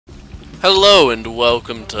Hello and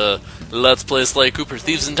welcome to Let's Play Sly Cooper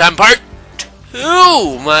Thieves in Time Part 2!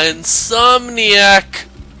 My Insomniacs.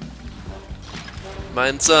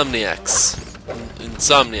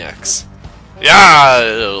 Yeah,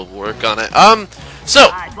 it'll work on it. So,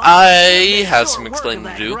 I have some explaining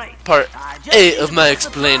to do. Part A of my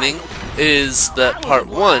explaining is that Part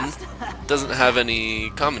 1 doesn't have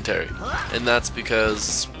any commentary. And that's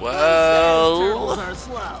because, well,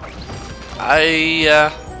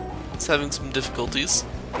 I was having some difficulties.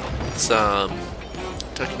 Some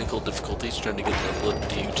technical difficulties trying to get it uploaded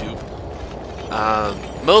to YouTube.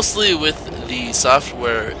 Mostly with the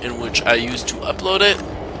software in which I used to upload it.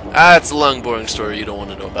 It's a long, boring story. You don't want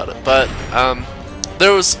to know about it. But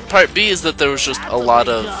there was Part B is that there was just a lot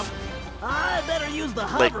of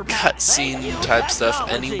like cutscene type stuff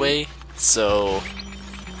anyway. So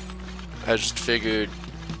I just figured,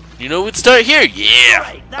 you know, we'd start here.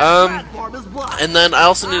 Yeah. And then I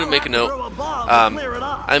also need to make a note.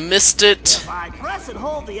 I missed it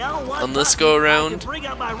on this go around,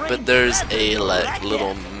 but there's a like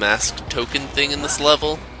little masked token thing in this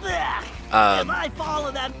level.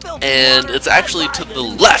 And it's actually to the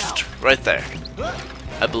left, right there,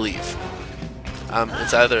 I believe.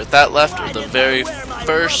 It's either at that left or the very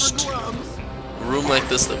first room like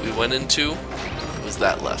this that we went into. It was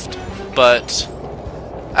that left. But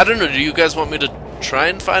I don't know, do you guys want me to try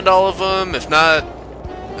and find all of them? If not,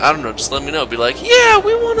 I don't know, just let me know. Be like, yeah,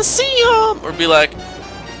 we want to see them! Or be like,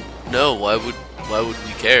 no, why would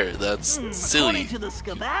we care? That's silly.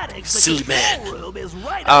 Silly man.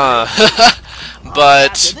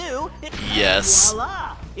 But, yes.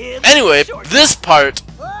 Anyway, this part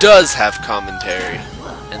does have commentary,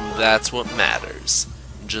 and that's what matters.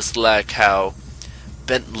 Just like how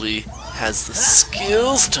Bentley has the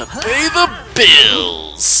skills to pay the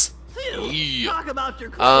bills. Yeah.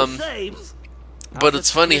 But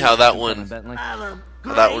it's funny how that one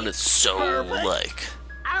is so like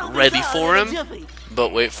ready for him.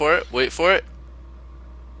 But wait for it.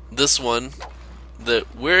 This one that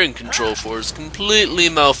we're in control for is completely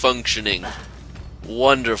malfunctioning.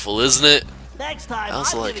 Wonderful, isn't it? I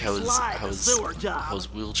also like how his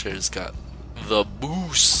wheelchair's got the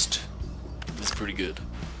boost. It's pretty good.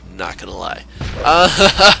 Not gonna lie.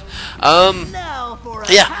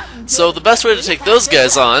 Yeah. So the best way to take those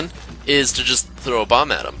guys on is to just throw a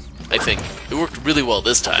bomb at them. I think it worked really well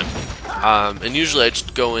this time. And usually I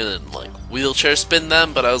just go in and like wheelchair spin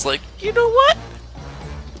them, but I was like, you know what?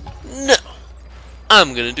 No,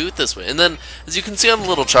 I'm gonna do it this way. And then, as you can see on the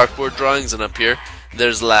little chalkboard drawings and up here,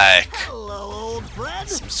 there's like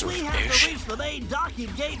some sort of airship.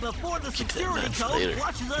 Keep that man for later.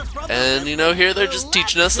 And you know, here they're just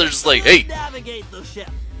teaching us. They're just like, hey,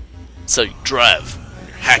 so you drive,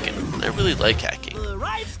 you're hacking. I really like hacking.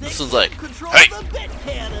 This one's like, hey,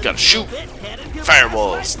 gotta shoot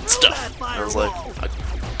fireballs and stuff. And I was like,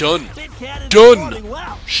 done,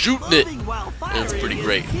 shooting it, and it's pretty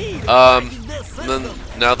great. And then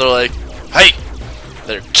now they're like, hey,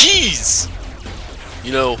 they're keys,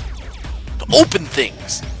 you know, to open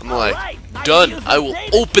things. I'm like, done, I will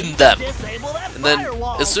open them. And then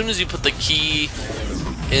as soon as you put the key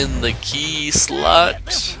in the key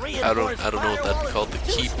slot, I don't know what that's called, the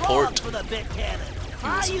key port,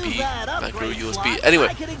 USB, micro USB. Anyway,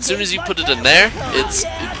 as soon as you put it in there, it's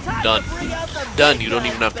done. Done. You don't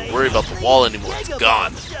even have to worry about the wall anymore. It's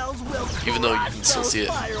gone. Even though you can still see it.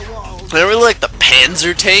 And I really like the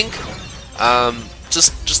Panzer tank.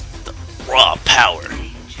 Just the raw power.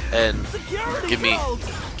 And give me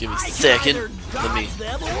a second. Let me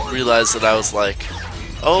realize that I was like,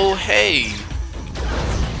 oh hey.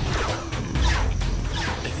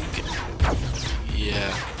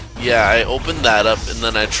 Yeah, I opened that up and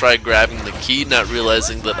then I tried grabbing the key, not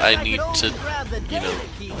realizing that I need to, you know,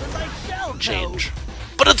 change.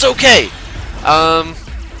 But it's okay!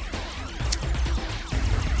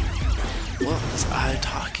 What was I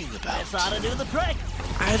talking about? I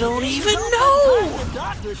don't even know!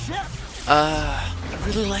 I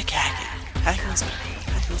really like hacking. Hacking's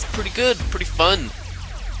pretty good, pretty fun.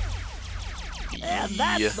 And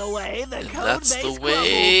that's the way the that's the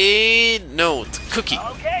way. No, it's Cookie.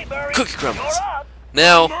 Cookie Crumbles.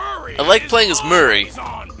 Now, I like playing as Murray,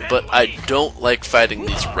 but I don't like fighting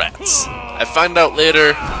these rats. I find out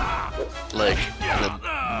later, like in a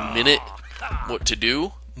minute, what to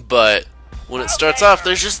do. But when it starts off,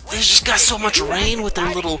 they just got so much rain with their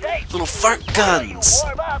little fart guns.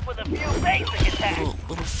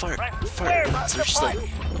 Little fart guns. They're just like.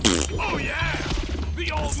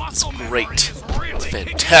 It's great. It's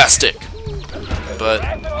fantastic. But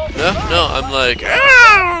no, I'm like,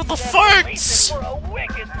 ah, the farts!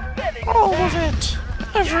 All of it!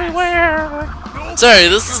 everywhere. Sorry,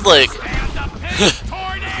 this is like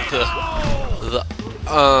the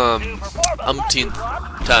umpteenth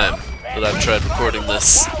time that I've tried recording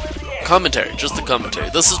this commentary, just the commentary.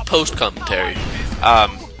 This is post commentary.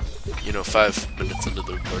 You know, 5 minutes into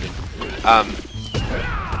the recording.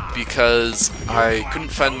 Because I couldn't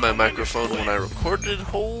find my microphone when I recorded.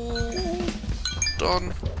 Hold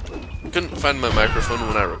on. Couldn't find my microphone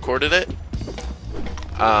when I recorded it.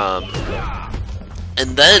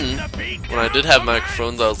 And then, when I did have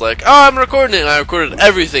microphones, I was like, oh, I'm recording it! And I recorded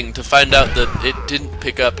everything to find out that it didn't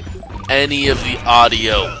pick up any of the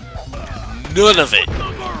audio. None of it.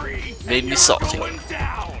 Made me salty.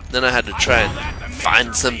 Then I had to try and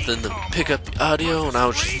find something to pick up the audio, and I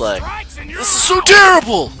was just like, this is so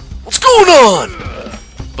terrible! What's going on?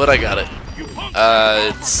 But I got it.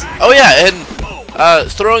 It's... Oh yeah, and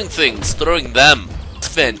throwing things, throwing them, it's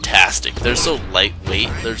fantastic. They're so lightweight.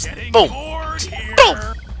 There's... Boom! Boom!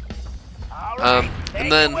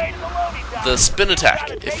 And then the spin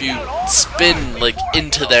attack. If you spin, like,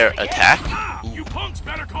 into their attack... Ooh,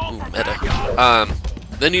 meta.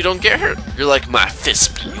 Then you don't get hurt. You're like, my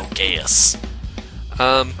fist beat your gas.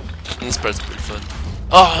 This part's pretty fun.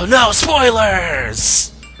 Oh no,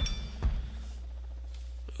 spoilers!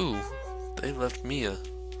 Ooh, they left me a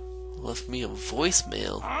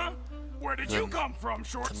voicemail. Huh? Where did you come from,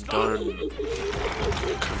 short Some darn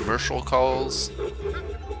commercial calls.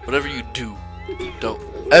 Whatever you do, don't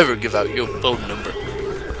ever give out your phone number.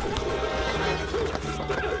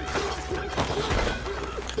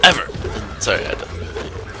 Ever. And, sorry, I had to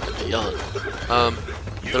yawn.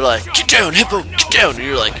 They're like, get down, Hippo, get down, and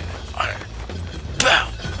you're like, alright, bow,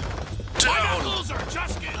 down,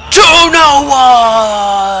 to no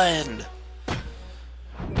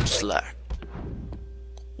one! Slack.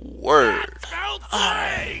 Word.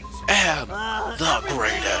 I am the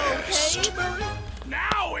greatest.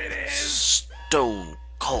 Now it is. Stone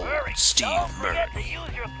Cold Steve Murray.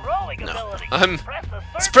 No, I'm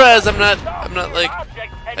surprised. I'm not like,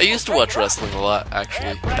 I used to watch wrestling a lot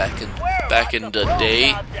actually back in the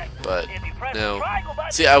day, but now,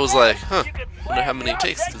 see, I was like, huh, wonder how many it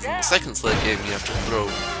takes, because in the second Slay game you have to throw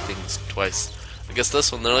things twice. I guess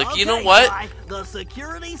this one, they're like, you know what?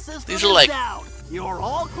 These are like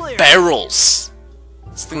barrels.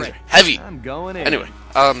 These things are heavy. Anyway,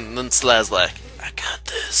 then Slaz's like, I got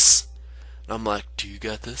this. And I'm like, do you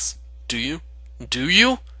got this? Do you? Do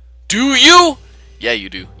you? Do you? Yeah, you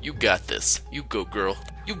do. You got this. You go, girl.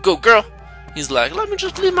 You go, girl. He's like, let me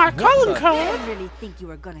just leave my calling card.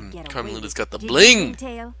 Carmelita's got the bling.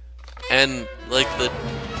 And, like, the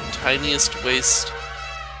tiniest waist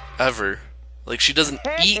ever. Like, she doesn't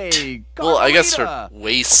eat. Well, I guess her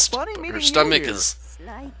waist, her stomach is...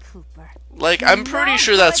 Like, I'm pretty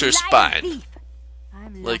sure that's her spine.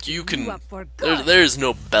 Like, you can... There's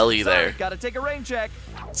no belly there. Gotta take a rain check.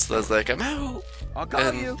 So I was like, I'm out.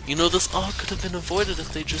 And, you know, this all could have been avoided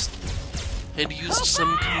if they just had used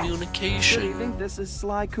some communication. Good evening, this is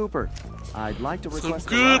Sly Cooper. I'd like to request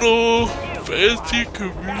some good old fancy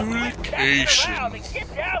communication.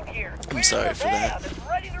 I'm sorry for that.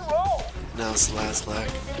 Now Sly's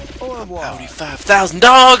like, Audi 5000,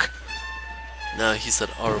 dog! No, he said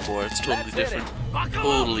au revoir. It's totally different.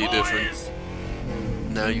 Totally different.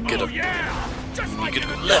 Now you get up, you get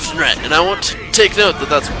left and right, and I want to take note that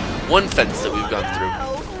that's one fence that we've gone through.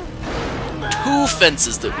 2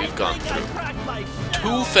 fences that we've gone through.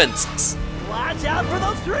 2 fences. Watch out for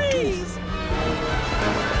those trees.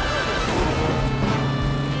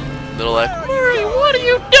 They're like, Murray, what are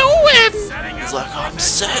you doing? He's like, I'm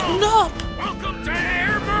setting up. Welcome to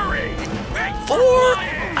Air Murray.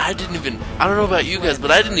 I don't know about you guys,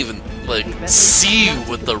 but I didn't even, like, see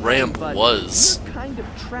what the ramp was. kind of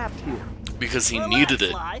trapped here. Because he needed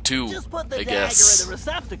it, too, I guess.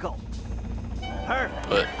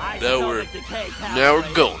 But now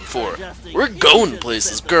we're going for it. We're going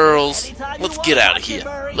places, girls. Let's get out of here.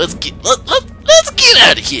 Let's get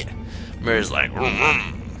out of here. Mary's like,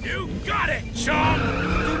 You got it, chum.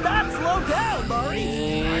 Do not slow down,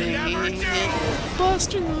 Murray.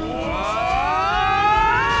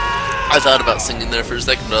 I thought about singing there for a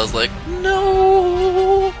second, but I was like,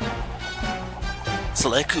 no.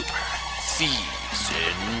 Sly Cooper, Thieves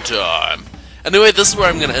in Time. Anyway, this is where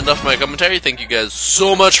I'm going to end off my commentary. Thank you guys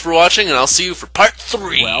so much for watching, and I'll see you for part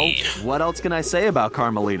 3. Well, what else can I say about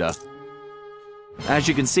Carmelita? As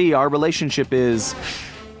you can see, our relationship is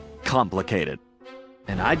complicated.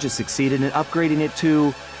 And I just succeeded in upgrading it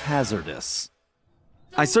to hazardous.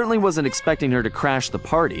 I certainly wasn't expecting her to crash the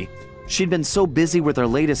party. She'd been so busy with her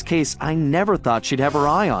latest case, I never thought she'd have her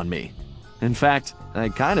eye on me. In fact,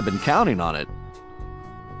 I'd kind of been counting on it.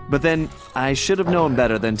 But then, I should have known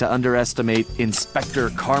better than to underestimate Inspector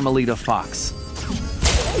Carmelita Fox.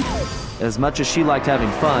 As much as she liked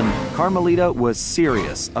having fun, Carmelita was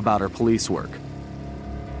serious about her police work.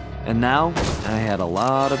 And now, I had a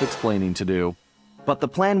lot of explaining to do. But the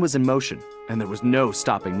plan was in motion, and there was no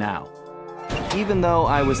stopping now. Even though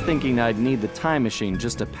I was thinking I'd need the time machine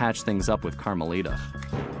just to patch things up with Carmelita.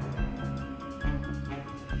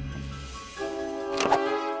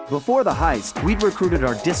 Before the heist, we'd recruited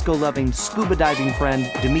our disco-loving, scuba-diving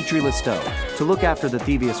friend, Dimitri Listeau, to look after the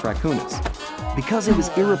Thievius Raccoonus. Because it was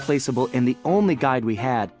irreplaceable and the only guide we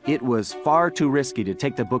had, it was far too risky to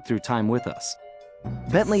take the book through time with us.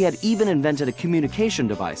 Bentley had even invented a communication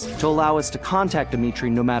device to allow us to contact Dimitri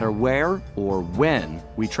no matter where or when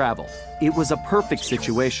we traveled. It was a perfect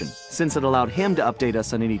situation, since it allowed him to update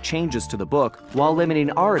us on any changes to the book while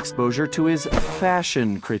limiting our exposure to his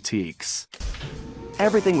fashion critiques.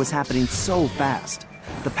 Everything was happening so fast.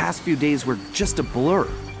 The past few days were just a blur.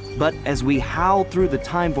 But as we howled through the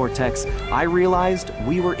time vortex, I realized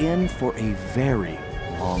we were in for a very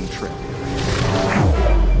long trip.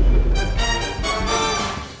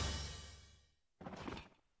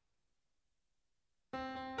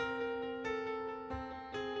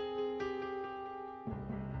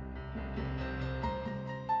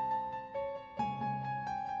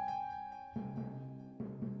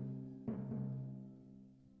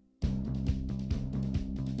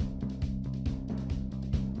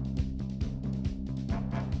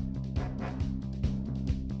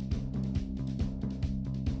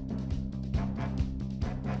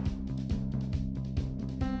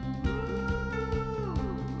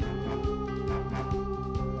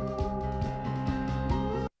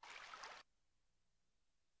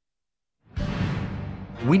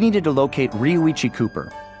 We needed to locate Ryuichi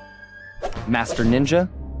Cooper, Master Ninja,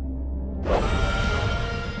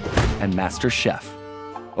 and Master Chef.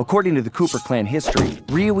 According to the Cooper clan history,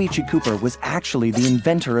 Ryuichi Cooper was actually the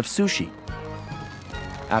inventor of sushi.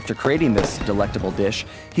 After creating this delectable dish,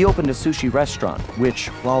 he opened a sushi restaurant, which,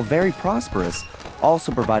 while very prosperous,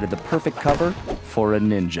 also provided the perfect cover for a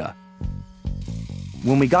ninja.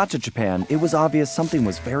 When we got to Japan, it was obvious something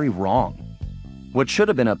was very wrong. What should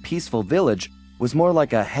have been a peaceful village was more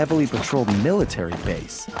like a heavily patrolled military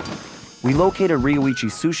base. We located Ryuichi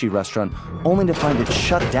Sushi restaurant only to find it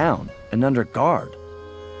shut down and under guard.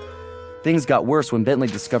 Things got worse when Bentley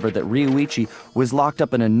discovered that Ryuichi was locked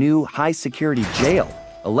up in a new high-security jail,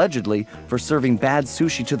 allegedly for serving bad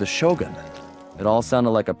sushi to the shogun. It all sounded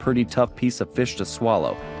like a pretty tough piece of fish to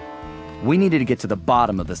swallow. We needed to get to the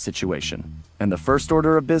bottom of the situation, and the first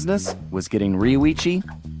order of business was getting Ryuichi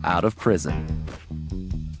out of prison.